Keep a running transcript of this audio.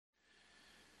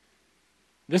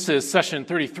This is session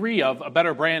 33 of A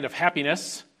Better Brand of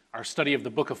Happiness, our study of the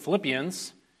book of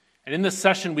Philippians. And in this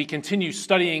session, we continue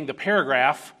studying the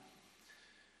paragraph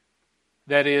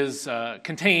that is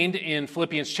contained in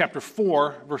Philippians chapter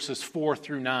 4, verses 4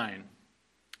 through 9.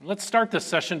 Let's start this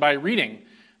session by reading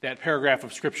that paragraph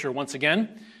of Scripture once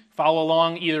again. Follow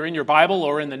along either in your Bible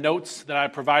or in the notes that I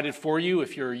provided for you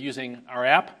if you're using our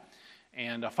app.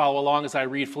 And follow along as I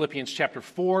read Philippians chapter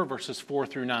 4, verses 4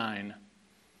 through 9.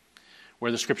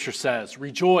 Where the Scripture says,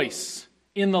 "Rejoice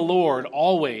in the Lord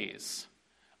always.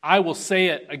 I will say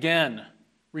it again,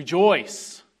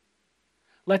 rejoice.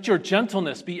 Let your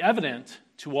gentleness be evident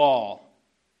to all.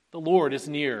 The Lord is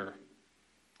near.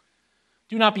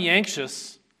 Do not be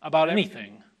anxious about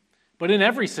anything, but in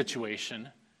every situation,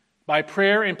 by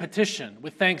prayer and petition,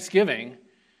 with thanksgiving,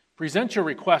 present your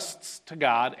requests to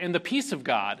God, and the peace of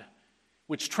God,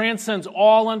 which transcends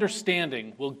all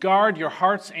understanding, will guard your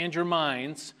hearts and your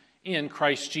minds in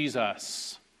Christ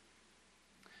Jesus.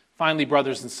 Finally,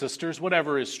 brothers and sisters,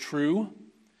 whatever is true,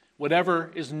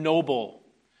 whatever is noble,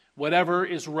 whatever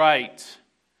is right,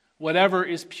 whatever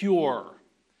is pure,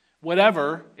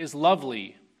 whatever is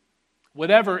lovely,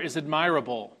 whatever is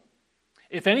admirable,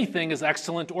 if anything is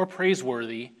excellent or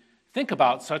praiseworthy, think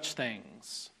about such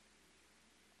things.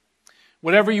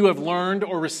 Whatever you have learned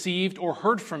or received or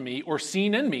heard from me or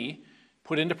seen in me,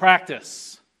 put into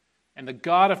practice, and the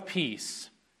God of peace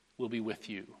will be with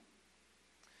you."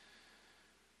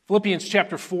 Philippians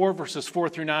chapter 4, verses 4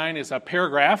 through 9 is a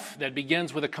paragraph that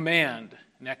begins with a command,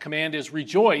 and that command is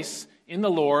rejoice in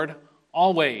the Lord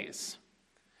always.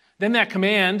 Then that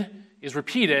command is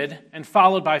repeated and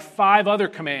followed by 5 other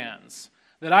commands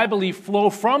that I believe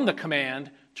flow from the command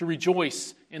to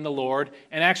rejoice in the Lord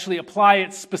and actually apply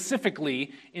it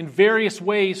specifically in various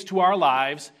ways to our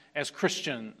lives as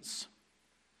Christians.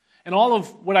 And all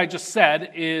of what I just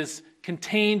said is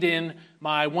contained in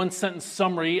my one-sentence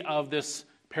summary of this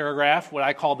paragraph, what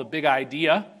I call the big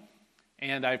idea.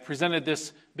 And I've presented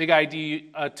this big idea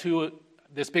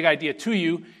to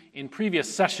you in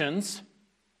previous sessions.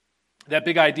 That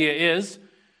big idea is,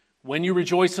 when you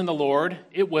rejoice in the Lord,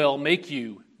 it will make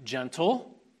you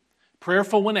gentle,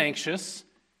 prayerful when anxious,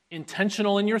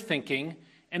 intentional in your thinking,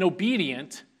 and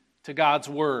obedient to God's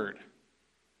word.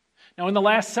 Now, in the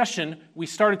last session, we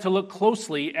started to look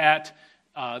closely at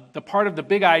the part of the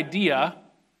big idea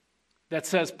that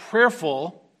says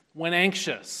prayerful when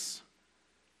anxious.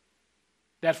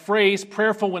 That phrase,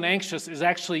 prayerful when anxious, is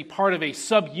actually part of a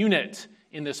subunit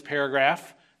in this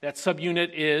paragraph. That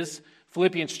subunit is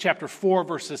Philippians chapter 4,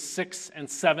 verses 6 and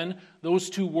 7. Those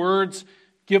two words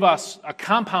give us a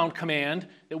compound command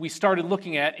that we started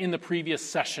looking at in the previous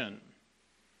session.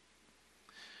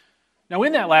 Now,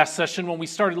 in that last session, when we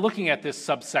started looking at this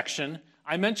subsection,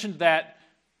 I mentioned that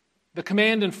the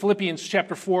command in Philippians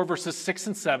chapter 4, verses 6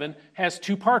 and 7 has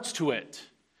 2 parts to it.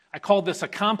 I called this a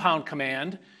compound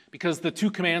command because the 2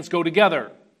 commands go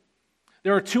together.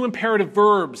 There are 2 imperative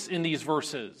verbs in these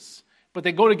verses, but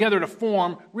they go together to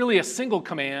form really a single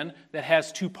command that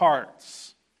has 2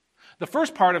 parts. The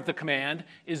first part of the command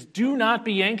is do not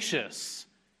be anxious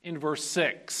in verse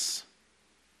 6.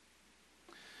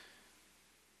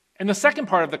 And the second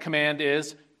part of the command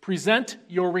is present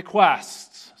your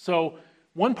requests. So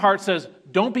one part says,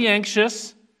 don't be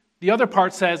anxious. The other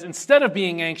part says, instead of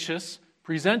being anxious,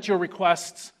 present your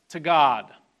requests to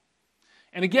God.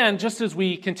 And again, just as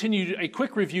we continued a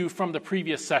quick review from the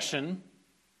previous session,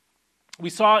 we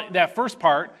saw that first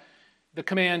part, the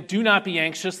command, do not be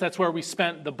anxious. That's where we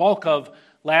spent the bulk of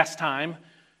last time.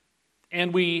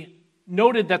 And we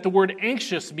noted that the word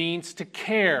anxious means to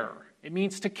care. It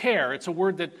means to care. It's a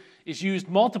word that is used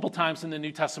multiple times in the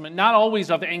New Testament, not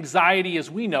always of anxiety as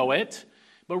we know it,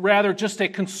 but rather just a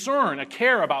concern, a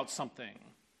care about something.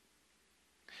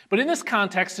 But in this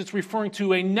context, it's referring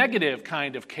to a negative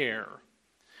kind of care,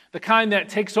 the kind that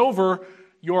takes over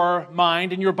your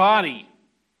mind and your body.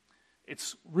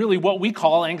 It's really what we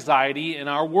call anxiety in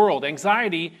our world.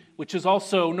 Anxiety, which is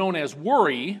also known as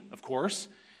worry, of course,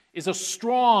 is a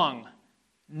strong,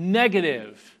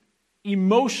 negative,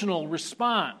 emotional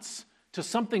response to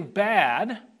something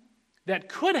bad that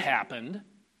could happen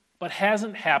but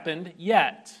hasn't happened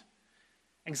yet.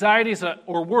 Anxiety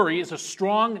or worry is a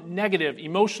strong negative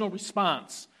emotional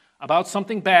response about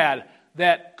something bad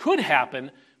that could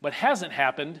happen but hasn't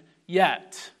happened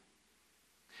yet.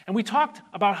 And we talked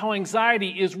about how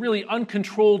anxiety is really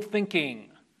uncontrolled thinking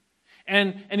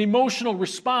and an emotional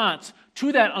response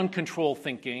to that uncontrolled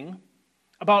thinking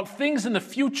about things in the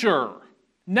future,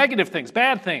 negative things,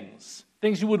 bad things,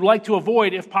 things you would like to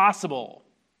avoid if possible.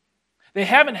 They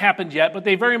haven't happened yet, but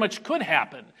they very much could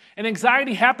happen. And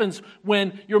anxiety happens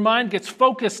when your mind gets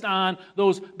focused on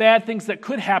those bad things that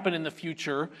could happen in the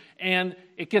future, and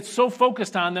it gets so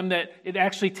focused on them that it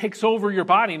actually takes over your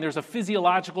body, and there's a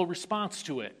physiological response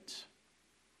to it.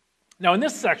 Now, in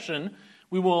this section,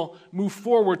 we will move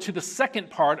forward to the second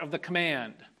part of the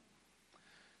command.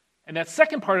 And that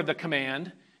second part of the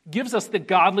command gives us the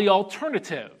godly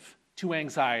alternative to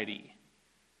anxiety.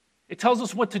 It tells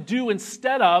us what to do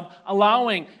instead of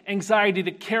allowing anxiety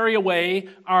to carry away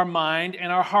our mind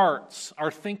and our hearts,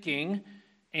 our thinking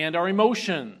and our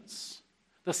emotions.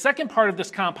 The second part of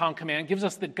this compound command gives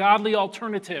us the godly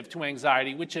alternative to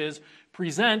anxiety, which is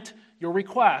present your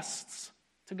requests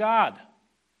to God.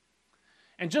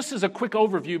 And just as a quick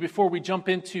overview before we jump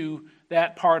into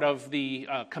that part of the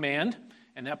command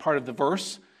and that part of the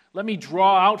verse, let me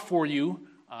draw out for you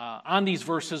on these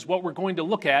verses what we're going to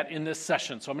look at in this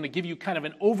session. So I'm going to give you kind of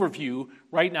an overview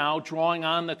right now, drawing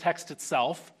on the text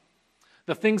itself,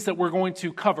 the things that we're going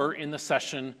to cover in the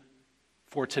session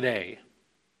for today.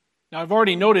 Now, I've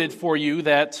already noted for you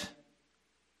that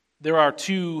there are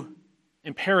two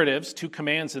imperatives, two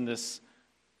commands in this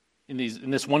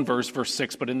one verse, verse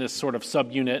 6, but in this sort of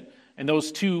subunit. And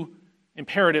those two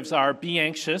imperatives are be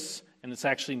anxious, and it's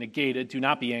actually negated, do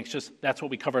not be anxious. That's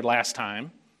what we covered last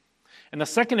time. And the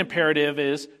second imperative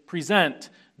is present.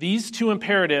 These two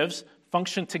imperatives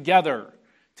function together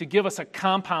to give us a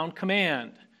compound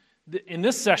command. In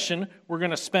this session, we're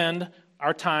going to spend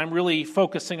our time really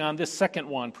focusing on this second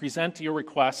one, present your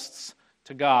requests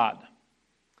to God.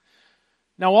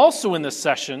 Now, also in this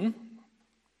session,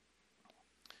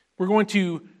 we're going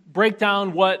to break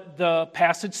down what the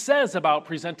passage says about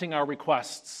presenting our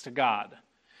requests to God.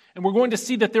 And we're going to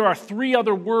see that there are three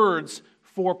other words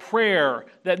for prayer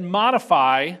that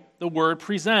modify the word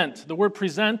present. The word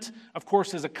present, of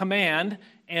course, is a command,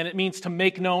 and it means to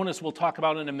make known, as we'll talk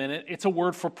about in a minute. It's a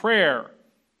word for prayer.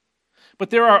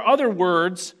 But there are other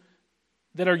words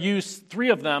that are used, three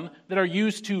of them, that are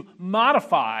used to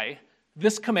modify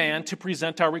this command to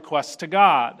present our requests to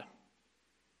God.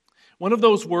 One of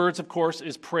those words, of course,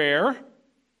 is prayer.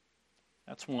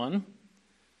 That's one.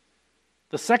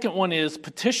 The second one is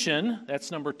petition.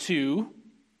 That's number 2.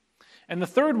 And the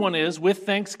third one is with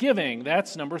thanksgiving.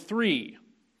 That's number 3.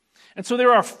 And so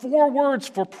there are 4 words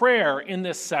for prayer in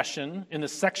this section,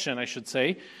 I should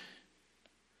say.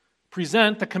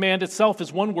 Present, the command itself,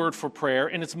 is one word for prayer,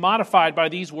 and it's modified by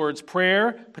these words,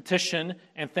 prayer, petition,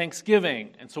 and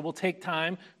thanksgiving. And so we'll take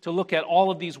time to look at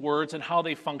all of these words and how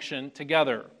they function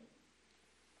together.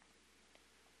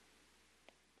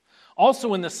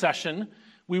 Also in this session,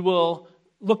 we will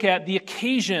look at the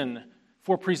occasion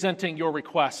for presenting your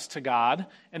requests to God.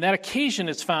 And that occasion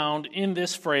is found in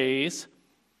this phrase,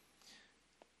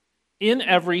 in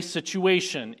every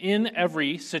situation. In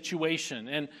every situation.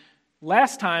 And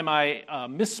last time I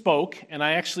misspoke, and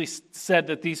I actually said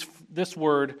that this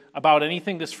word about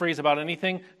anything, this phrase about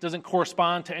anything, doesn't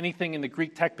correspond to anything in the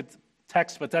Greek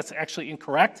text, but that's actually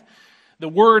incorrect. The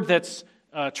word that's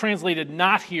translated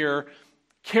not here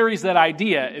carries that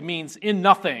idea. It means in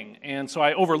nothing. And so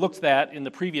I overlooked that in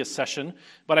the previous session.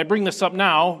 But I bring this up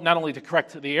now, not only to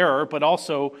correct the error, but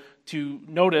also to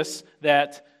notice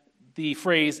that the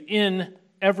phrase in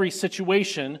every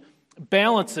situation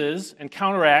balances and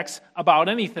counteracts about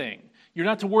anything. You're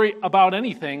not to worry about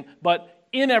anything, but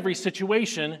in every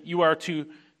situation, you are to,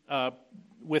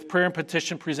 with prayer and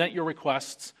petition, present your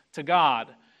requests to God.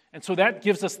 And so that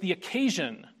gives us the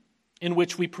occasion in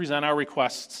which we present our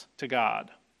requests to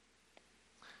God.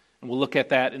 And we'll look at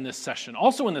that in this session.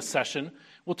 Also in this session,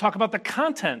 we'll talk about the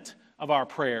content of our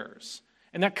prayers.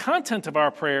 And that content of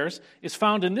our prayers is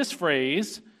found in this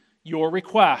phrase, your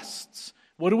requests.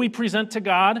 What do we present to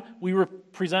God? We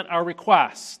present our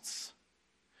requests.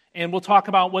 And we'll talk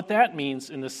about what that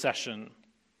means in this session.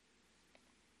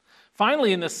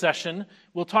 Finally, in this session,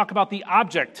 we'll talk about the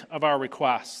object of our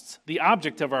requests. The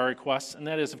object of our requests, and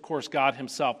that is, of course, God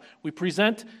himself. We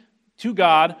present to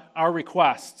God our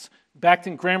requests. Back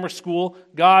in grammar school,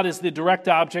 God is the direct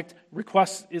object,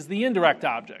 request is the indirect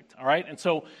object. All right? And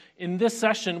so in this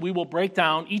session, we will break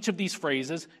down each of these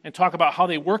phrases and talk about how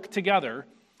they work together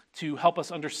to help us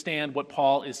understand what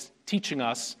Paul is teaching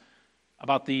us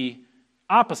about the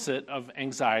opposite of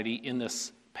anxiety in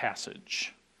this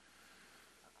passage.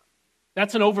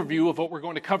 That's an overview of what we're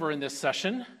going to cover in this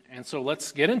session, and so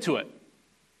let's get into it.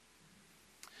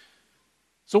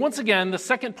 So once again, the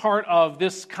second part of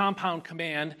this compound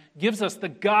command gives us the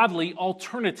godly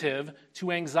alternative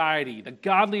to anxiety. The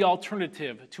godly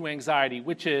alternative to anxiety,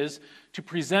 which is to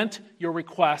present your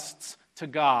requests to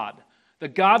God. The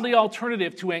godly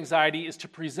alternative to anxiety is to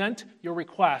present your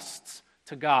requests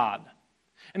to God.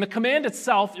 And the command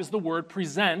itself is the word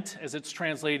present, as it's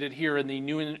translated here in the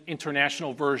New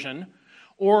International Version,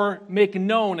 or make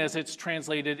known, as it's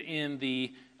translated in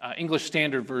the English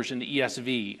Standard Version, the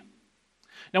ESV.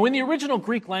 Now, in the original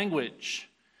Greek language,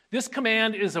 this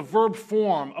command is a verb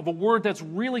form of a word that's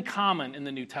really common in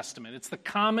the New Testament. It's the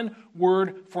common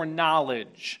word for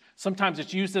knowledge. Sometimes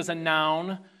it's used as a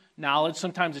noun, knowledge.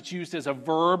 Sometimes it's used as a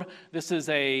verb. This is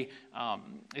an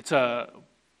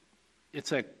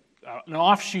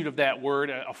offshoot of that word,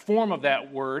 a form of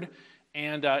that word,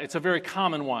 and it's a very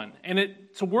common one. And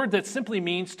it's a word that simply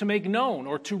means to make known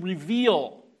or to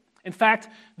reveal. In fact,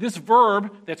 this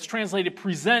verb that's translated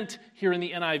present here in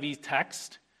the NIV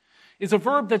text is a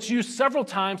verb that's used several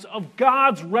times of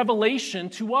God's revelation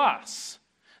to us.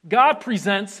 God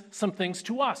presents some things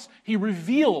to us. He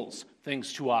reveals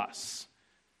things to us.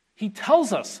 He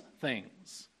tells us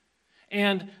things.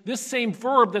 And this same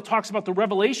verb that talks about the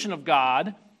revelation of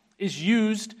God is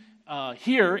used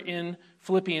here in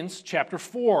Philippians chapter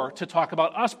 4 to talk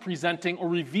about us presenting or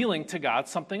revealing to God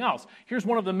something else. Here's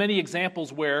one of the many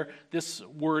examples where this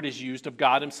word is used of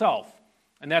God himself.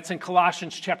 And that's in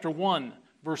Colossians chapter 1,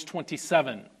 verse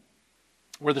 27,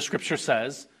 where the scripture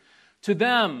says, "To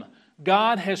them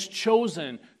God has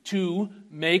chosen to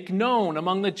make known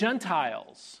among the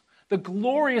Gentiles the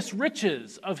glorious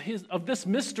riches of this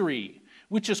mystery,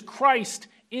 which is Christ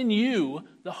in you,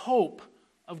 the hope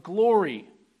of glory."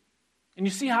 And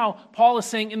you see how Paul is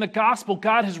saying in the gospel,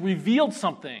 God has revealed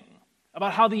something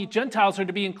about how the Gentiles are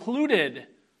to be included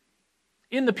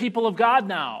in the people of God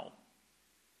now.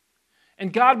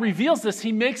 And God reveals this,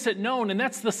 he makes it known, and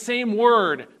that's the same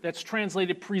word that's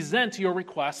translated present your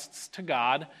requests to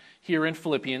God here in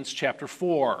Philippians chapter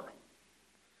 4.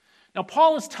 Now,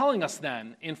 Paul is telling us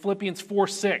then in Philippians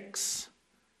 4:6,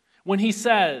 when he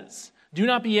says, "Do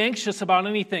not be anxious about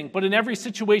anything, but in every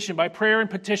situation, by prayer and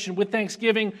petition, with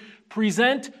thanksgiving,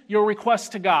 present your requests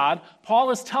to God." Paul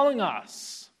is telling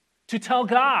us to tell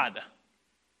God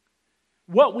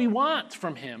what we want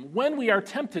from him when we are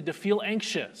tempted to feel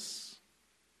anxious.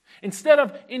 Instead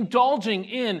of indulging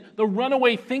in the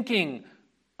runaway thinking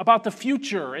about the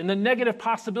future and the negative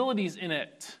possibilities in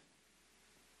it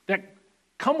that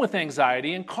come with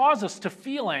anxiety and cause us to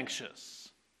feel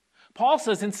anxious, Paul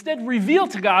says, instead, reveal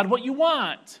to God what you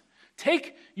want.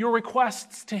 Take your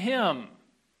requests to him.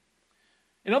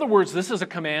 In other words, this is a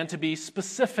command to be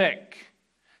specific,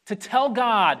 to tell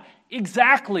God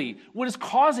exactly what is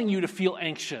causing you to feel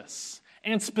anxious,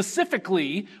 and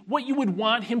specifically what you would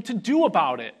want him to do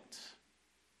about it.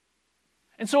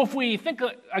 And so if we think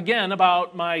again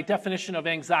about my definition of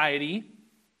anxiety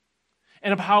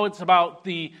and of how it's about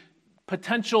the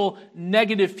potential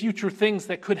negative future things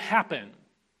that could happen,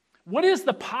 what is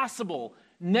the possible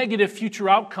negative future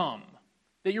outcome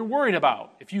that you're worried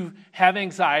about if you have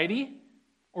anxiety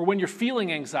or when you're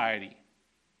feeling anxiety?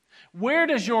 Where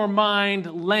does your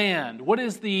mind land? What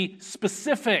is the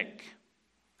specific,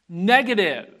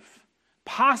 negative,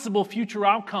 possible future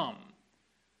outcome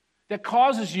that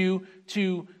causes you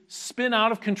to spin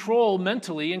out of control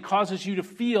mentally and causes you to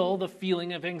feel the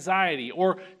feeling of anxiety?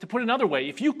 Or to put it another way,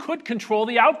 if you could control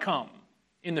the outcome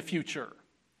in the future,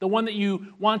 the one that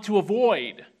you want to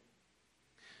avoid,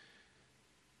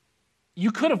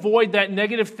 you could avoid that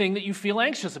negative thing that you feel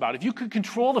anxious about. If you could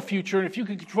control the future and if you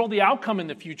could control the outcome in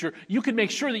the future, you could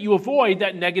make sure that you avoid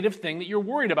that negative thing that you're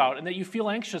worried about and that you feel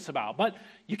anxious about. But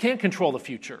you can't control the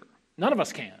future. None of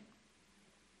us can.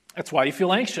 That's why you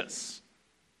feel anxious.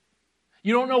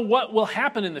 You don't know what will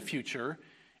happen in the future,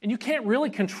 and you can't really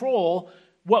control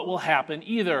what will happen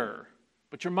either.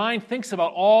 But your mind thinks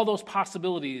about all those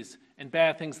possibilities and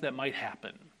bad things that might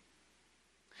happen.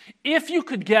 If you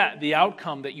could get the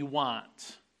outcome that you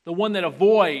want, the one that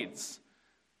avoids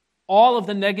all of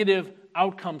the negative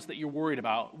outcomes that you're worried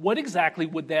about, what exactly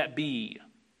would that be?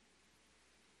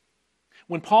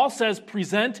 When Paul says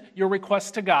present your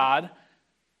requests to God,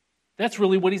 that's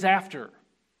really what he's after.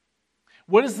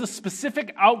 What is the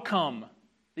specific outcome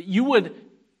that you would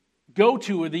go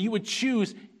to or that you would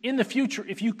choose in the future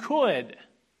if you could?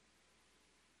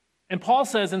 And Paul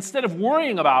says, instead of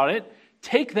worrying about it,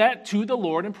 take that to the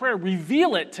Lord in prayer.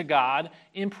 Reveal it to God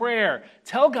in prayer.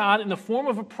 Tell God in the form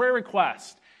of a prayer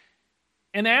request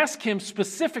and ask him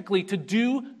specifically to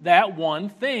do that one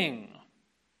thing.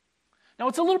 Now,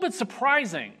 it's a little bit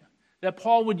surprising that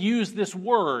Paul would use this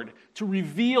word to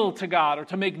reveal to God or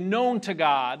to make known to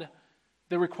God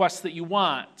the requests that you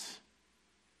want.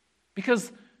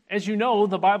 Because, as you know,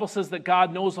 the Bible says that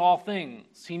God knows all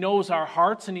things. He knows our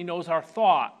hearts and he knows our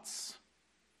thoughts.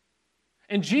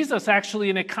 And Jesus, actually,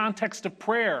 in a context of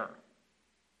prayer,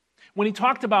 When he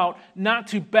talked about not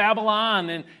to babble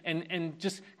on and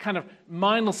just kind of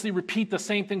mindlessly repeat the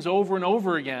same things over and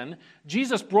over again,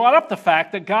 Jesus brought up the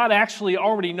fact that God actually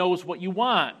already knows what you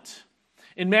want.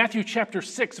 In Matthew chapter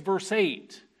 6, verse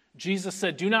 8, Jesus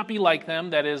said, "Do not be like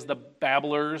them," that is, the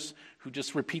babblers who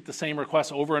just repeat the same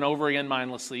requests over and over again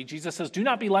mindlessly. Jesus says, "Do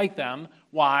not be like them."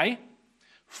 Why?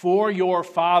 "For your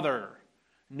Father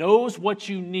knows what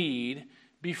you need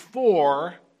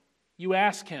before you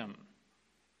ask him."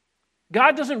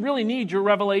 God doesn't really need your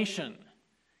revelation.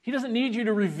 He doesn't need you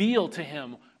to reveal to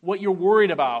him what you're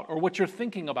worried about or what you're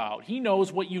thinking about. He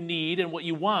knows what you need and what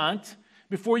you want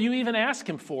before you even ask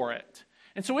him for it.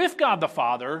 And so if God the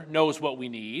Father knows what we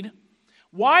need,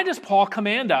 why does Paul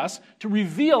command us to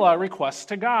reveal our requests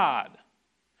to God?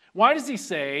 Why does he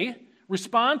say,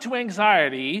 respond to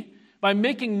anxiety by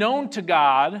making known to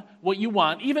God what you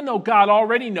want, even though God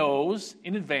already knows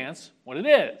in advance what it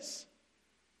is?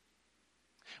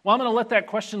 Well, I'm going to let that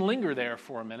question linger there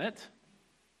for a minute,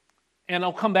 and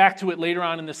I'll come back to it later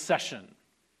on in this session.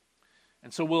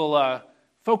 And so we'll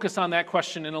focus on that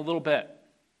question in a little bit.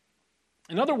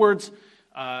 In other words,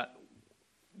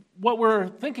 what we're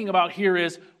thinking about here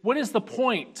is, what is the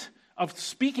point of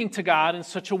speaking to God in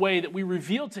such a way that we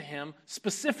reveal to him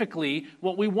specifically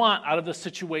what we want out of the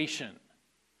situation?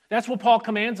 That's what Paul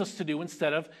commands us to do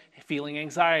instead of feeling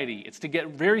anxiety. It's to get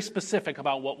very specific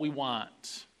about what we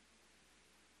want.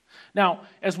 Now,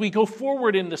 as we go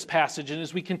forward in this passage and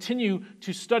as we continue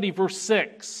to study verse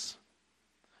 6,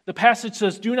 the passage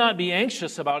says, "Do not be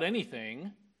anxious about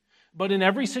anything, but in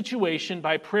every situation,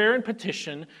 by prayer and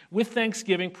petition, with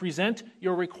thanksgiving, present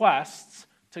your requests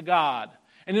to God."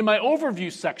 And in my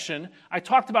overview section, I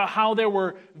talked about how there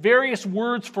were various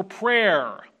words for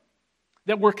prayer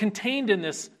that were contained in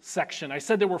this section. I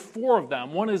said there were 4 of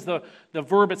them. One is the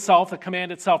verb itself, the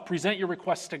command itself, present your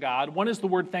requests to God. One is the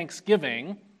word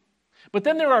thanksgiving. But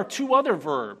then there are 2 other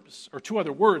verbs, or 2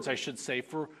 other words, I should say,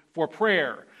 for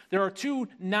prayer. There are 2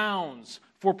 nouns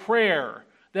for prayer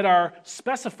that are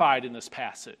specified in this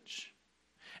passage.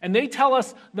 And they tell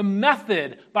us the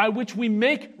method by which we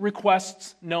make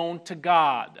requests known to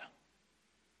God.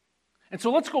 And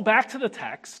so let's go back to the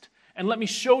text, and let me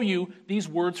show you these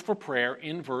words for prayer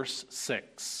in verse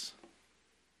 6.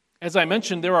 As I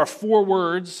mentioned, there are 4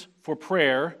 words for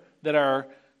prayer that are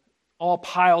all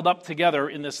piled up together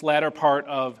in this latter part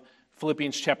of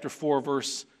Philippians chapter 4,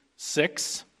 verse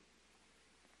 6.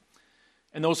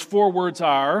 And those 4 words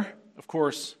are, of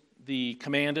course, the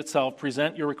command itself,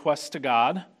 present your requests to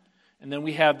God. And then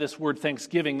we have this word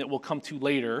thanksgiving that we'll come to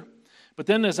later. But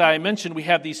then, as I mentioned, we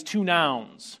have these 2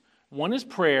 nouns. One is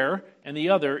prayer, and the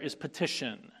other is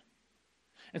petition.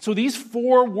 And so these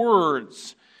 4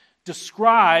 words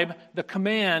describe the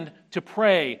command to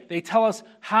pray. They tell us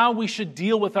how we should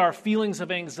deal with our feelings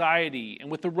of anxiety and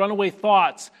with the runaway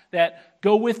thoughts that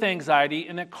go with anxiety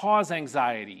and that cause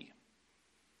anxiety.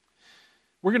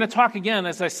 We're going to talk again,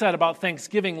 as I said, about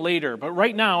thanksgiving later, but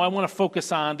right now I want to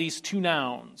focus on these 2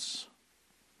 nouns.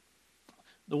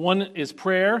 The one is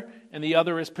prayer and the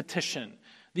other is petition.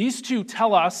 These 2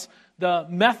 tell us the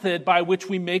method by which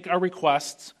we make our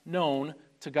requests known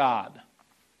to God.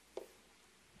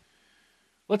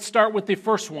 Let's start with the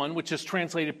first one, which is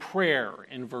translated prayer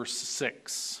in verse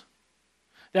 6.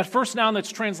 That first noun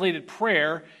that's translated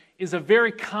prayer is a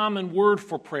very common word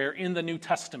for prayer in the New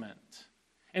Testament.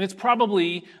 And it's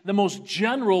probably the most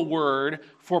general word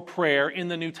for prayer in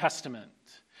the New Testament.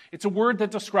 It's a word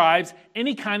that describes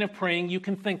any kind of praying you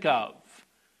can think of.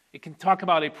 It can talk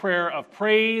about a prayer of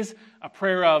praise, a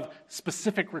prayer of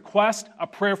specific request, a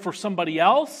prayer for somebody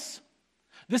else.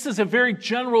 This is a very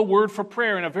general word for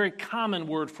prayer and a very common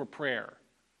word for prayer.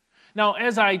 Now,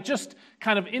 as I just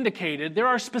kind of indicated, there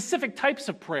are specific types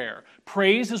of prayer.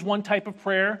 Praise is one type of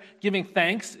prayer. Giving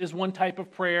thanks is one type of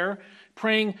prayer.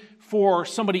 Praying for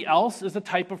somebody else is a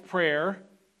type of prayer,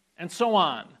 and so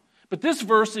on. But this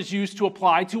verse is used to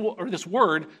apply to, or this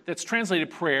word that's translated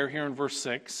prayer here in verse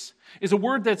 6, is a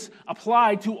word that's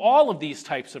applied to all of these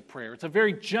types of prayer. It's a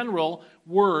very general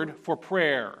word for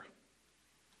prayer.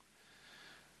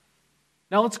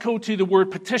 Now let's go to the word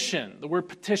petition. The word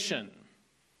petition.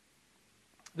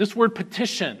 This word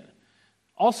petition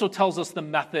also tells us the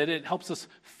method. It helps us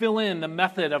fill in the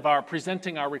method of our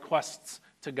presenting our requests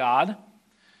to God.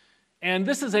 And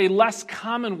this is a less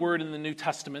common word in the New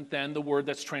Testament than the word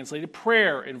that's translated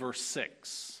prayer in verse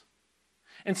 6.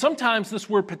 And sometimes this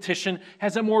word petition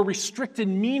has a more restricted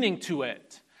meaning to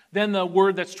it than the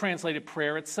word that's translated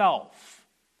prayer itself.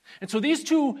 And so these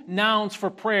 2 nouns for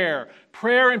prayer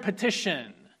and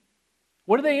petition,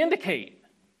 what do they indicate?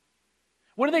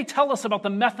 What do they tell us about the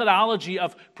methodology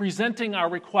of presenting our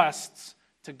requests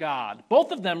to God.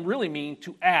 Both of them really mean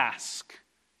to ask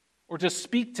or to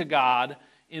speak to God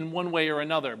in one way or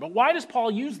another. But why does Paul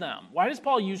use them? Why does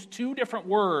Paul use two different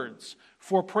words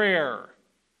for prayer?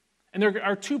 And there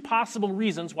are two possible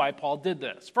reasons why Paul did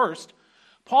this. First,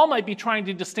 Paul might be trying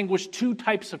to distinguish two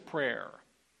types of prayer,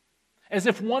 as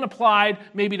if one applied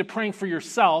maybe to praying for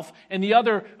yourself and the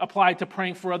other applied to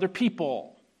praying for other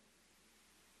people.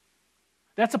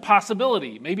 That's a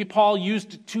possibility. Maybe Paul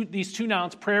used these two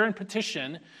nouns, prayer and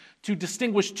petition, to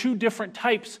distinguish two different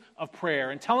types of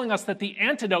prayer, and telling us that the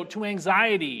antidote to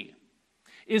anxiety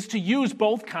is to use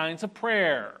both kinds of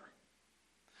prayer.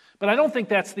 But I don't think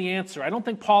that's the answer. I don't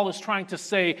think Paul is trying to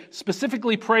say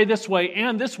specifically pray this way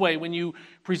and this way when you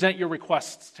present your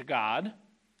requests to God.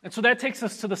 And so that takes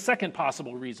us to the second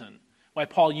possible reason why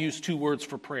Paul used two words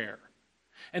for prayer.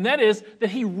 And that is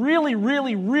that he really,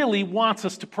 really, really wants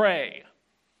us to pray.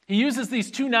 He uses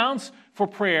these two nouns for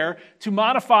prayer to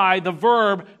modify the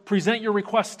verb present your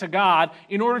requests to God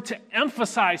in order to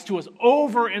emphasize to us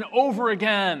over and over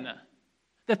again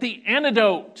that the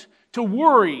antidote to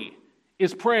worry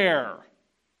is prayer.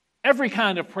 Every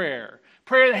kind of prayer.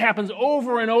 Prayer that happens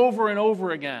over and over and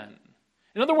over again.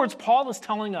 In other words, Paul is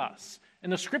telling us,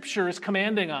 and the Scripture is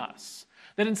commanding us,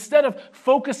 that instead of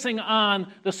focusing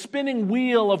on the spinning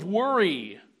wheel of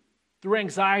worry through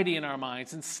anxiety in our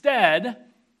minds, instead,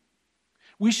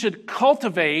 we should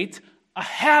cultivate a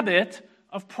habit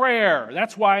of prayer.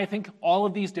 That's why I think all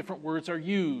of these different words are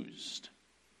used.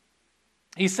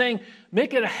 He's saying,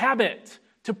 make it a habit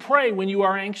to pray when you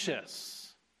are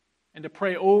anxious, and to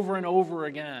pray over and over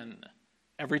again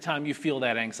every time you feel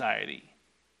that anxiety.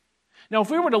 Now,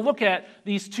 if we were to look at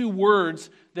these two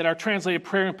words that are translated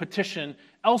prayer and petition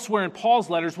elsewhere in Paul's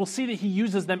letters, we'll see that he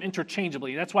uses them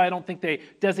interchangeably. That's why I don't think they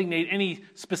designate any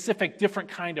specific different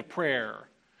kind of prayer.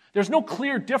 There's no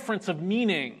clear difference of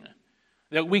meaning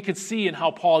that we could see in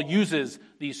how Paul uses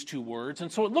these two words.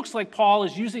 And so it looks like Paul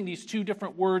is using these two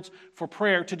different words for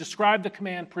prayer to describe the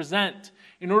command present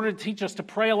in order to teach us to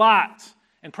pray a lot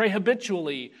and pray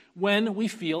habitually when we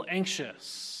feel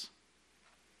anxious.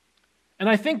 And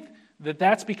I think that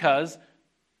that's because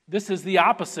this is the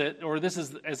opposite, or this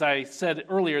is, as I said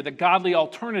earlier, the godly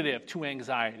alternative to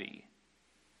anxiety.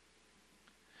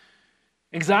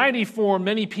 Anxiety for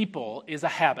many people is a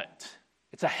habit.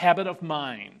 It's a habit of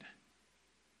mind.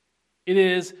 It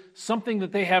is something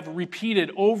that they have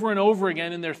repeated over and over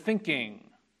again in their thinking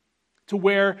to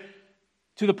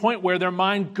the point where their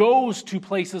mind goes to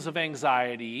places of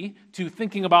anxiety, to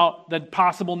thinking about the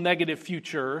possible negative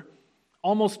future,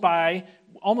 almost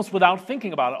without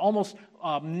thinking about it, almost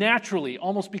naturally,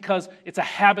 almost because it's a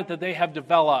habit that they have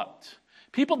developed.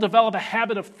 People develop a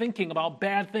habit of thinking about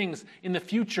bad things in the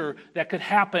future that could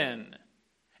happen.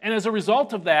 And as a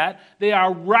result of that, they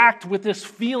are racked with this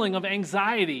feeling of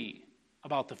anxiety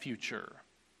about the future.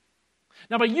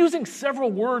 Now, by using several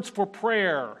words for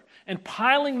prayer and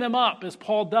piling them up, as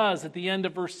Paul does at the end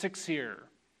of verse 6 here,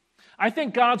 I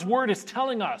think God's word is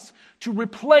telling us to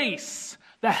replace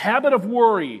the habit of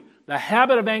worry, the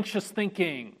habit of anxious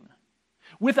thinking,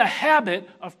 with a habit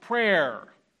of prayer.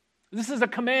 This is a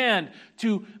command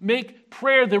to make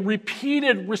prayer the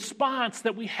repeated response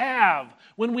that we have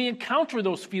when we encounter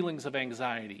those feelings of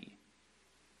anxiety,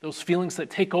 those feelings that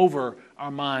take over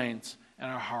our minds and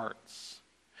our hearts.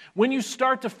 When you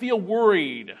start to feel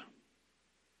worried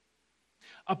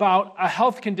about a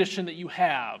health condition that you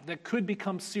have that could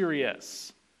become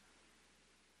serious,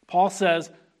 Paul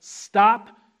says, stop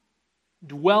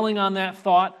dwelling on that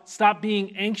thought, stop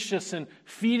being anxious and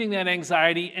feeding that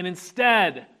anxiety, and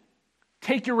instead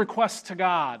take your requests to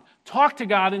God. Talk to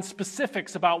God in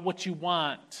specifics about what you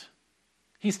want.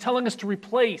 He's telling us to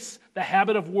replace the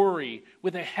habit of worry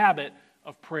with a habit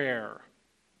of prayer.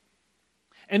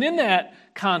 And in that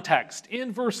context,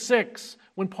 in verse 6,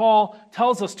 when Paul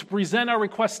tells us to present our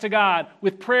requests to God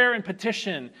with prayer and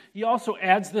petition, he also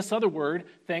adds this other word,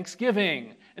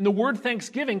 thanksgiving. And the word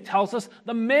thanksgiving tells us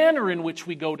the manner in which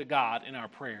we go to God in our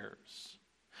prayers.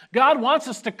 God wants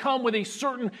us to come with a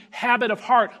certain habit of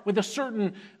heart, with a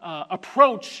certain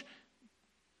approach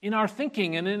in our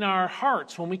thinking and in our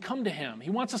hearts when we come to Him.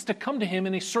 He wants us to come to Him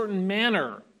in a certain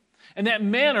manner. And that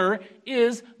manner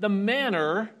is the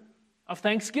manner of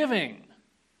thanksgiving.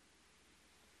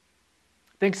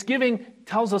 Thanksgiving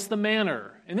tells us the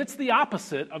manner, and it's the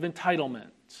opposite of entitlement.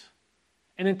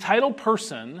 An entitled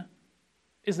person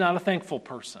is not a thankful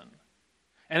person.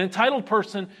 An entitled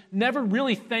person never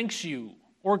really thanks you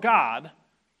or God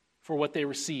for what they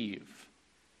receive.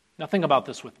 Now think about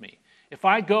this with me. If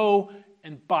I go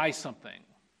and buy something,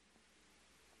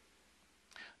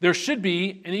 there should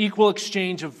be an equal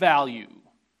exchange of value.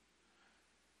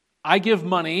 I give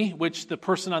money, which the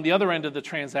person on the other end of the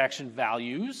transaction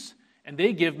values, and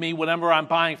they give me whatever I'm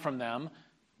buying from them.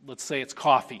 Let's say it's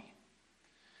coffee.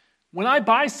 When I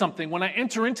buy something, when I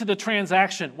enter into the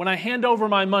transaction, when I hand over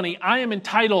my money, I am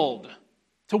entitled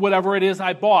to whatever it is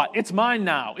I bought. It's mine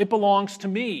now. It belongs to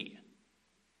me.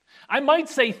 I might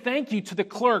say thank you to the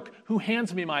clerk who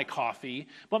hands me my coffee,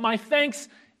 but my thanks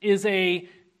is a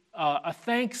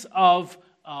thanks of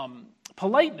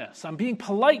politeness. I'm being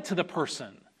polite to the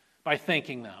person by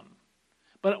thanking them.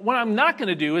 But what I'm not going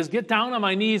to do is get down on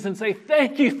my knees and say,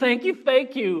 thank you, thank you,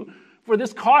 thank you for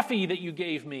this coffee that you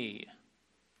gave me.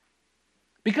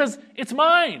 Because it's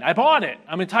mine. I bought it.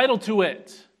 I'm entitled to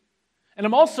it. And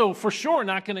I'm also for sure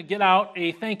not going to get out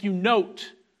a thank you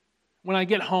note when I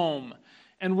get home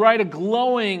and write a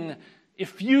glowing,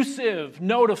 effusive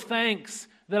note of thanks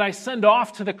that I send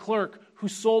off to the clerk who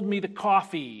sold me the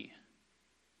coffee.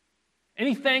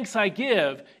 Any thanks I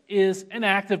give is an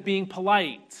act of being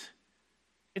polite.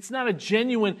 It's not a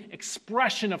genuine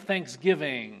expression of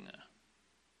thanksgiving.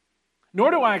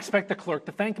 Nor do I expect the clerk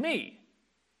to thank me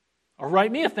or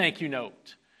write me a thank you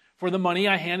note for the money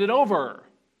I handed over.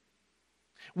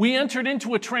 We entered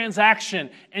into a transaction,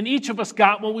 and each of us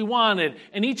got what we wanted,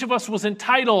 and each of us was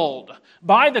entitled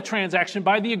by the transaction,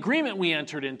 by the agreement we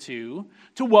entered into,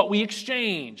 to what we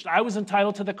exchanged. I was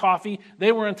entitled to the coffee,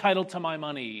 they were entitled to my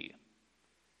money.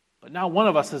 But now one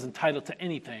of us is entitled to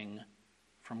anything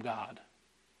from God.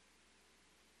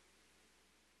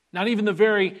 Not even the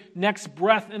very next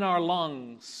breath in our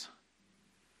lungs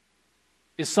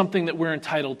is something that we're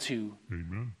entitled to.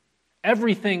 Amen.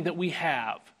 Everything that we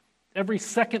have, every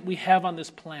second we have on this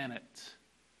planet,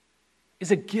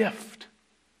 is a gift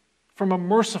from a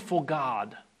merciful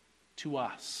God to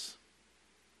us.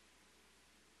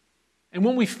 And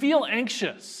when we feel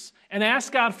anxious and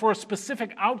ask God for a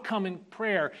specific outcome in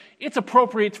prayer, it's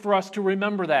appropriate for us to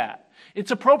remember that.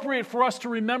 It's appropriate for us to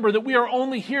remember that we are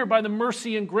only here by the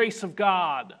mercy and grace of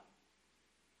God.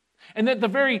 And that the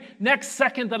very next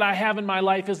second that I have in my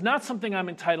life is not something I'm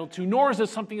entitled to, nor is it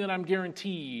something that I'm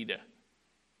guaranteed.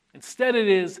 Instead, it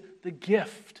is the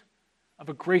gift of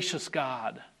a gracious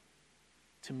God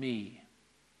to me.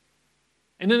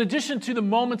 And in addition to the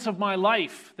moments of my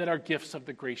life that are gifts of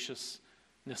the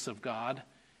graciousness of God,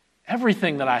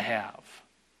 everything that I have,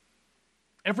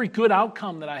 every good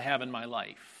outcome that I have in my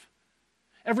life,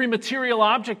 every material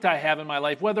object I have in my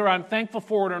life, whether I'm thankful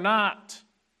for it or not,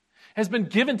 has been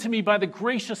given to me by the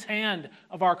gracious hand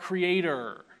of our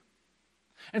Creator.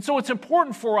 And so it's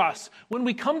important for us when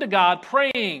we come to God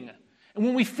praying and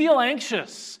when we feel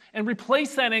anxious and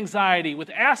replace that anxiety with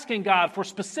asking God for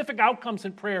specific outcomes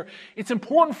in prayer, it's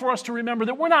important for us to remember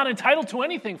that we're not entitled to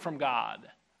anything from God.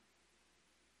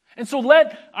 And so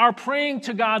let our praying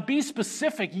to God be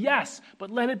specific, yes,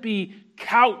 but let it be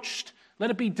couched,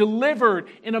 let it be delivered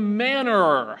in a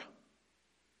manner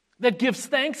that gives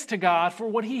thanks to God for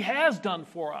what He has done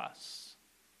for us,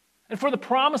 and for the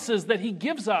promises that He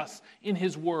gives us in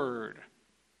His Word,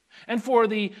 and for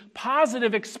the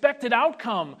positive expected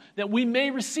outcome that we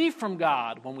may receive from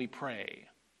God when we pray.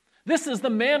 This is the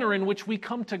manner in which we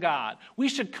come to God. We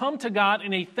should come to God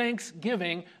in a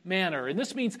thanksgiving manner. And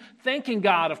this means thanking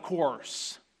God, of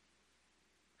course,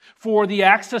 for the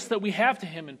access that we have to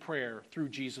Him in prayer through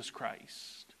Jesus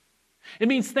Christ. It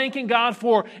means thanking God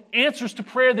for answers to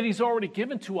prayer that He's already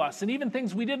given to us, and even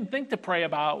things we didn't think to pray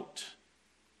about,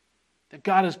 that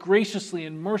God has graciously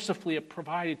and mercifully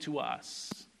provided to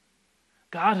us.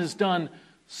 God has done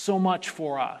so much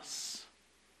for us,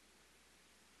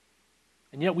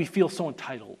 and yet we feel so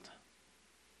entitled.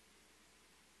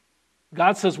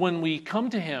 God says when we come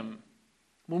to Him,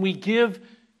 when we give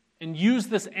and use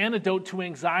this antidote to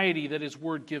anxiety that His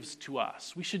Word gives to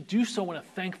us, we should do so in a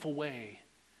thankful way,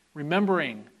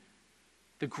 remembering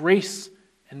the grace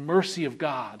and mercy of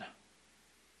God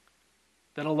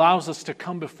that allows us to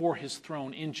come before His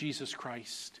throne in Jesus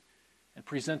Christ and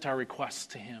present our requests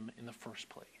to Him in the first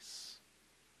place.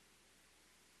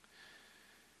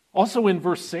 Also in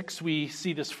verse 6, we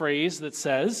see this phrase that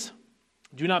says,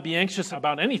 "Do not be anxious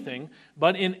about anything,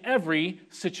 but in every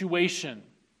situation."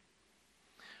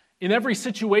 In every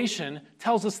situation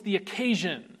tells us the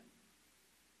occasion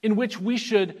in which we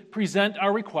should present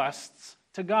our requests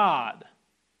to God.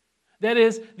 That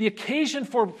is, the occasion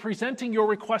for presenting your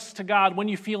requests to God when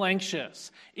you feel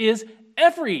anxious is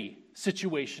every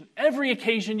situation, every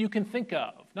occasion you can think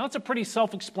of. Now, it's a pretty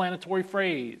self-explanatory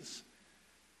phrase.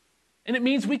 And it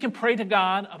means we can pray to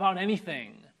God about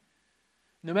anything,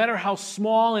 no matter how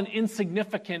small and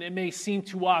insignificant it may seem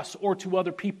to us or to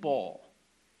other people.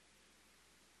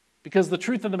 Because the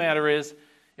truth of the matter is,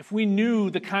 if we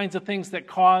knew the kinds of things that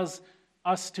cause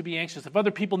us to be anxious, if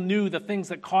other people knew the things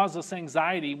that cause us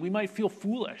anxiety, we might feel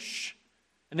foolish.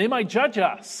 And they might judge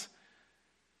us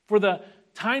for the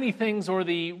tiny things or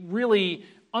the really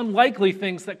unlikely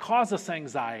things that cause us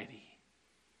anxiety.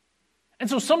 And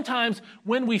so sometimes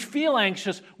when we feel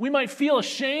anxious, we might feel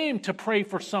ashamed to pray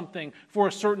for something, for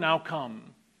a certain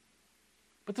outcome.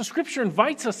 But the Scripture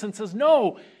invites us and says,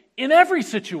 no, in every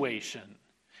situation,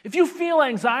 if you feel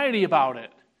anxiety about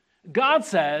it, God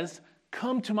says,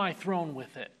 come to my throne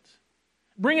with it.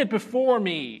 Bring it before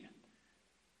me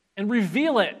and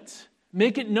reveal it.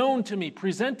 Make it known to me.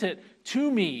 Present it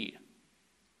to me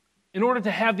in order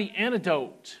to have the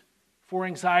antidote for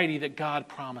anxiety that God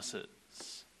promises.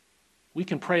 We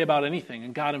can pray about anything,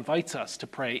 and God invites us to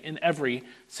pray in every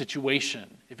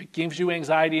situation. If it gives you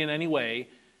anxiety in any way,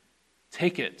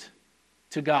 take it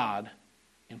to God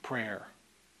in prayer.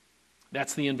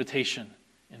 That's the invitation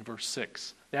in verse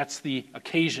 6. That's the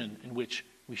occasion in which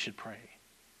we should pray.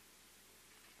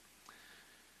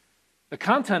 The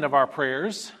content of our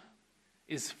prayers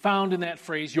is found in that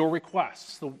phrase, your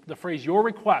requests. The phrase, your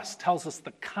request, tells us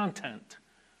the content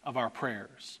of our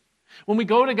prayers. When we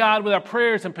go to God with our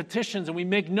prayers and petitions and we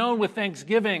make known with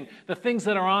thanksgiving the things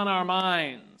that are on our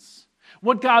minds,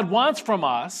 what God wants from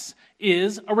us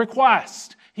is a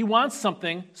request. He wants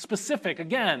something specific.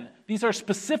 Again, these are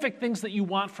specific things that you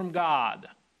want from God.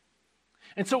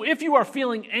 And so if you are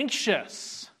feeling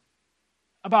anxious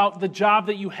about the job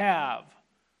that you have,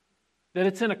 that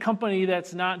it's in a company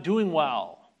that's not doing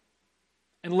well,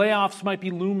 and layoffs might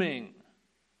be looming,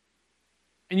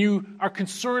 and you are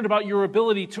concerned about your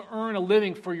ability to earn a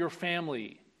living for your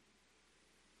family,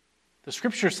 the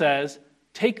Scripture says,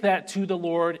 take that to the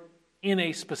Lord in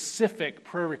a specific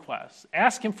prayer request.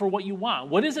 Ask Him for what you want.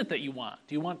 What is it that you want?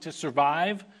 Do you want to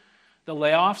survive the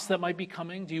layoffs that might be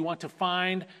coming? Do you want to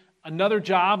find another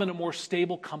job in a more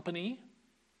stable company?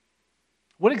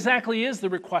 What exactly is the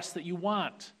request that you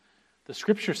want? The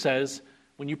Scripture says,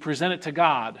 when you present it to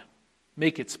God,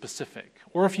 make it specific.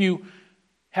 Or if you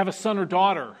have a son or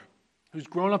daughter who's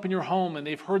grown up in your home and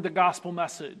they've heard the gospel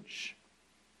message,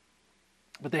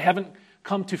 but they haven't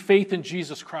come to faith in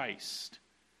Jesus Christ,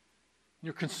 and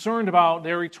you're concerned about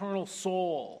their eternal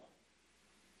soul,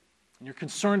 and you're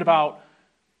concerned about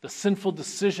the sinful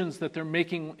decisions that they're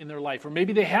making in their life. Or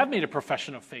maybe they have made a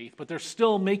profession of faith, but they're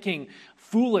still making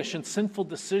foolish and sinful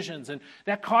decisions. And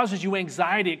that causes you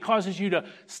anxiety. It causes you to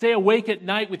stay awake at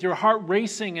night with your heart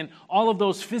racing and all of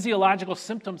those physiological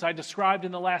symptoms I described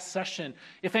in the last session.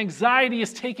 If anxiety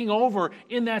is taking over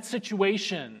in that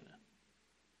situation,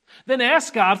 then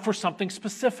ask God for something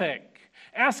specific.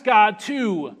 Ask God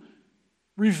to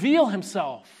reveal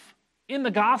Himself in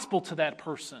the gospel to that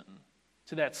person,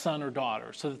 to that son or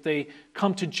daughter, so that they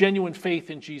come to genuine faith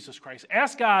in Jesus Christ.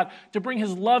 Ask God to bring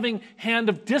His loving hand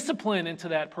of discipline into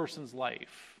that person's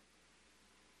life,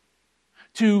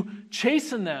 to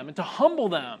chasten them and to humble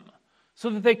them so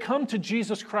that they come to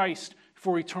Jesus Christ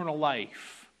for eternal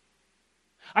life.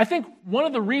 I think one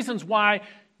of the reasons why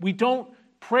we don't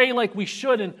pray like we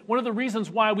should, and one of the reasons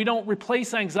why we don't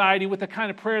replace anxiety with the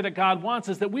kind of prayer that God wants,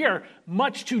 is that we are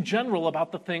much too general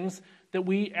about the things that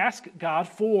we ask God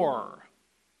for.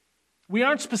 We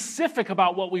aren't specific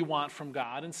about what we want from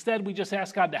God. Instead, we just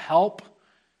ask God to help.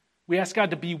 We ask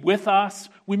God to be with us.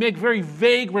 We make very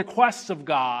vague requests of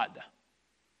God.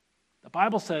 The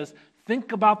Bible says,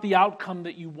 think about the outcome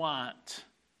that you want.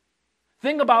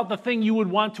 Think about the thing you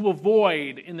would want to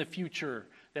avoid in the future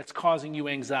that's causing you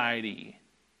anxiety.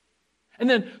 And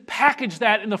then package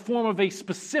that in the form of a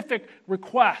specific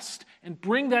request and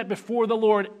bring that before the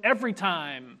Lord every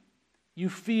time you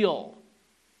feel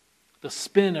the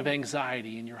spin of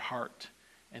anxiety in your heart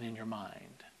and in your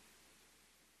mind.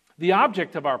 The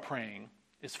object of our praying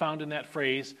is found in that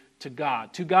phrase, to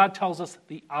God. To God tells us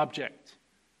the object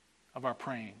of our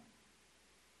praying.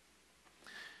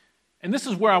 And this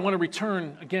is where I want to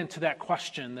return again to that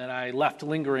question that I left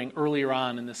lingering earlier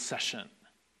on in this session.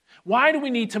 Why do we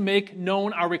need to make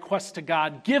known our requests to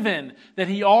God, given that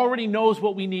He already knows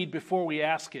what we need before we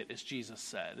ask it, as Jesus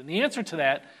said? And the answer to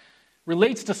that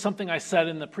relates to something I said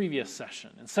in the previous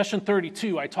session. In session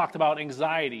 32, I talked about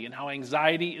anxiety and how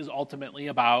anxiety is ultimately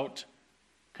about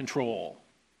control.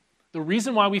 The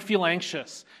reason why we feel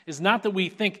anxious is not that we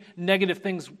think negative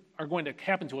things are going to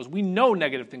happen to us. We know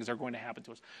negative things are going to happen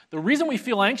to us. The reason we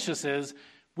feel anxious is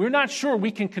we're not sure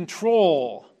we can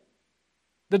control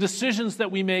the decisions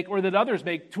that we make or that others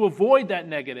make to avoid that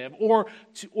negative, or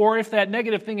if that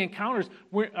negative thing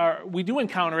we do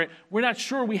encounter it, we're not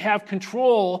sure we have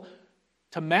control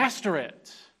to master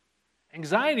it.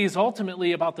 Anxiety is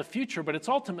ultimately about the future, but it's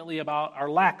ultimately about our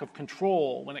lack of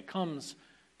control when it comes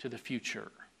to the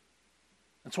future.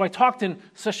 And so I talked in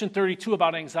session 32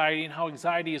 about anxiety and how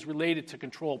anxiety is related to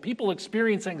control. People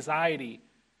experience anxiety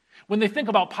when they think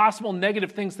about possible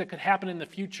negative things that could happen in the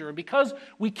future. And because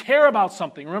we care about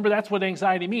something, remember that's what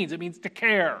anxiety means. It means to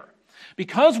care.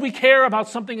 Because we care about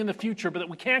something in the future, but that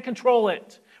we can't control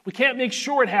it, we can't make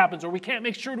sure it happens, or we can't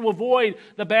make sure to avoid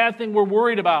the bad thing we're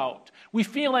worried about, we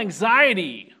feel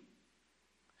anxiety.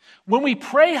 When we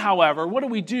pray, however, what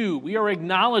do? We are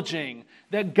acknowledging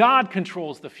that God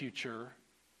controls the future,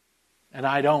 and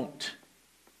I don't.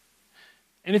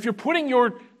 And if you're putting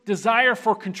your desire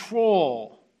for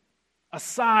control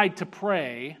aside to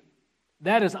pray,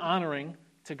 that is honoring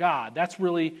to God. That's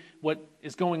really what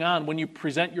is going on when you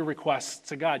present your requests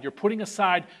to God. You're putting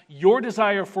aside your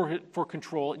desire for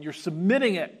control, and you're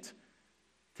submitting it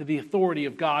to the authority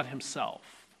of God Himself.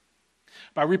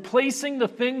 By replacing the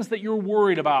things that you're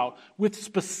worried about with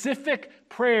specific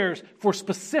prayers for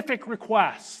specific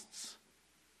requests,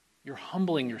 you're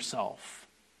humbling yourself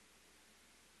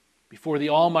before the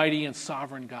Almighty and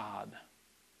Sovereign God.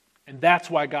 And that's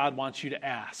why God wants you to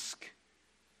ask,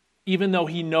 even though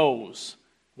He knows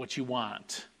what you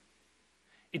want.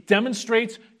 It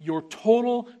demonstrates your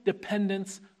total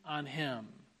dependence on Him.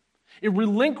 It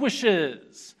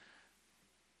relinquishes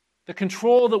the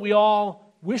control that we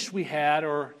all wish we had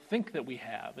or think that we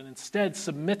have, and instead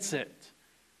submits it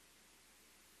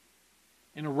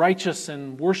in a righteous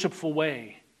and worshipful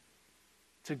way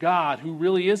to God, who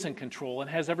really is in control and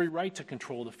has every right to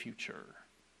control the future.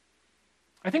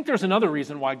 I think there's another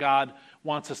reason why God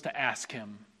wants us to ask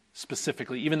Him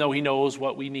specifically, even though He knows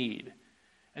what we need.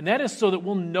 And that is so that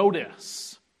we'll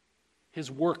notice His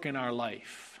work in our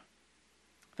life.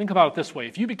 Think about it this way.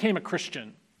 If you became a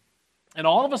Christian and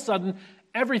all of a sudden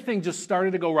everything just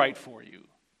started to go right for you,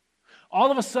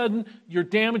 all of a sudden your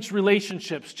damaged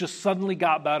relationships just suddenly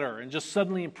got better and just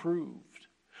suddenly improved,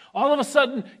 all of a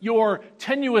sudden your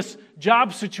tenuous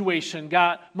job situation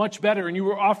got much better and you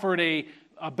were offered a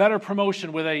better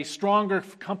promotion with a stronger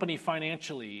company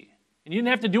financially, and you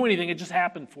didn't have to do anything, it just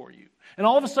happened for you. And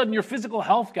all of a sudden your physical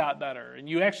health got better and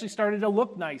you actually started to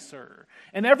look nicer.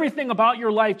 And everything about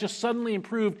your life just suddenly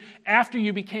improved after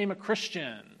you became a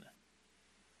Christian.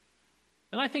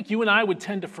 And I think you and I would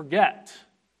tend to forget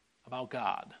about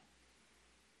God.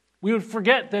 We would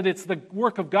forget that it's the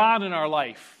work of God in our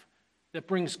life that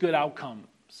brings good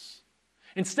outcomes.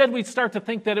 Instead, we'd start to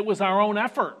think that it was our own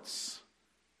efforts.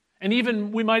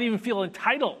 And we might even feel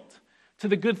entitled to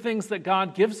the good things that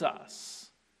God gives us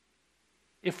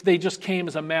if they just came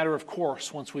as a matter of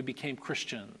course once we became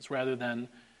Christians rather than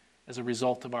as a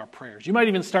result of our prayers. You might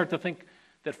even start to think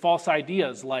that false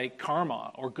ideas like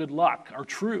karma or good luck are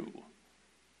true,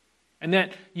 and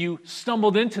that you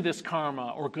stumbled into this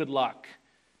karma or good luck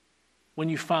when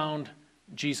you found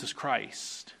Jesus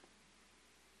Christ.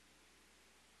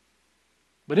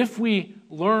 But if we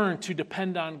learn to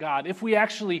depend on God, if we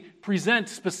actually present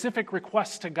specific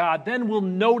requests to God, then we'll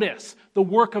notice the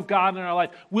work of God in our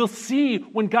life. We'll see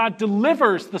when God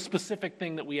delivers the specific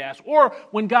thing that we ask, or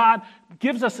when God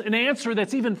gives us an answer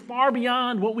that's even far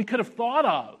beyond what we could have thought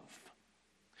of.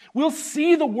 We'll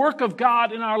see the work of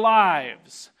God in our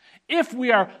lives if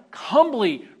we are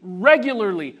humbly,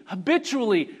 regularly,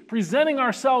 habitually presenting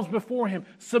ourselves before Him,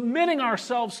 submitting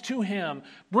ourselves to Him,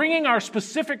 bringing our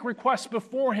specific requests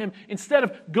before Him instead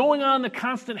of going on the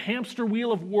constant hamster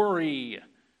wheel of worry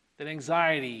that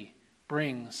anxiety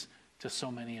brings to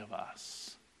so many of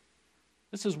us.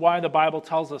 This is why the Bible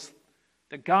tells us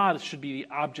that God should be the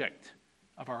object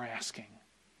of our asking.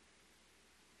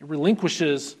 It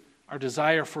relinquishes our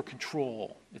desire for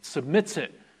control. It submits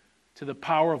it to the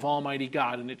power of Almighty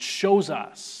God, and it shows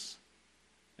us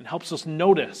and helps us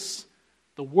notice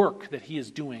the work that He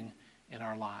is doing in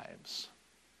our lives.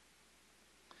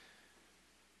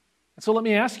 And so let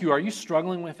me ask you, are you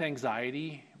struggling with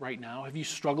anxiety right now? Have you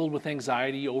struggled with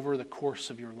anxiety over the course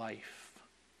of your life?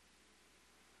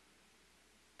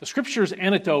 The Scripture's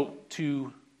antidote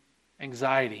to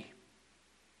anxiety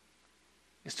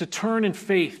is to turn in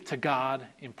faith to God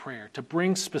in prayer, to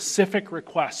bring specific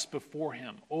requests before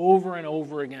Him over and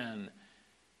over again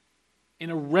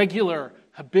in a regular,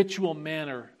 habitual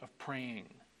manner of praying,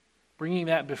 bringing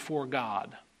that before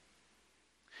God.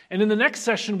 And in the next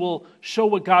session, we'll show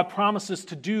what God promises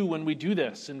to do when we do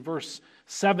this. In verse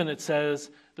 7, it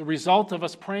says, the result of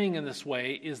us praying in this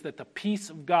way is that the peace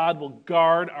of God will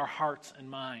guard our hearts and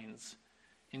minds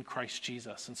in Christ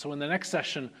Jesus. And so in the next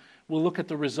session, we'll look at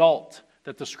the result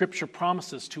that the Scripture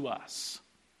promises to us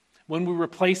when we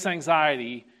replace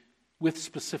anxiety with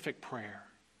specific prayer.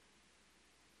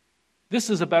 This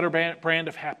is a better brand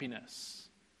of happiness.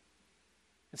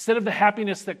 Instead of the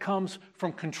happiness that comes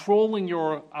from controlling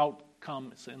your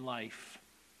outcomes in life,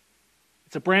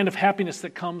 It's a brand of happiness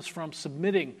that comes from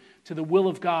submitting to the will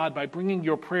of God by bringing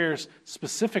your prayers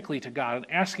specifically to God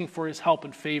and asking for His help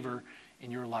and favor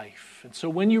in your life. And so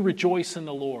when you rejoice in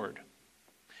the Lord,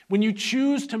 when you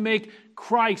choose to make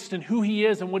Christ and who He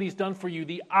is and what He's done for you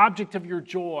the object of your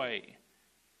joy,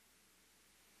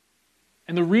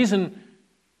 and the reason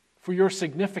for your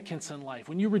significance in life,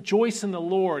 when you rejoice in the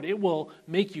Lord, it will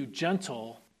make you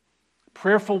gentle,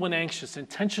 prayerful when anxious,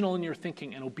 intentional in your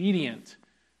thinking, and obedient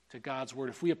to God's word.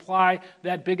 If we apply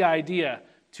that big idea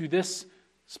to this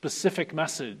specific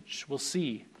message, we'll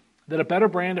see that a better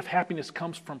brand of happiness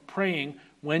comes from praying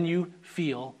when you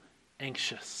feel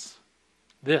anxious.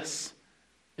 This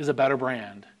is a better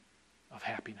brand of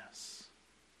happiness.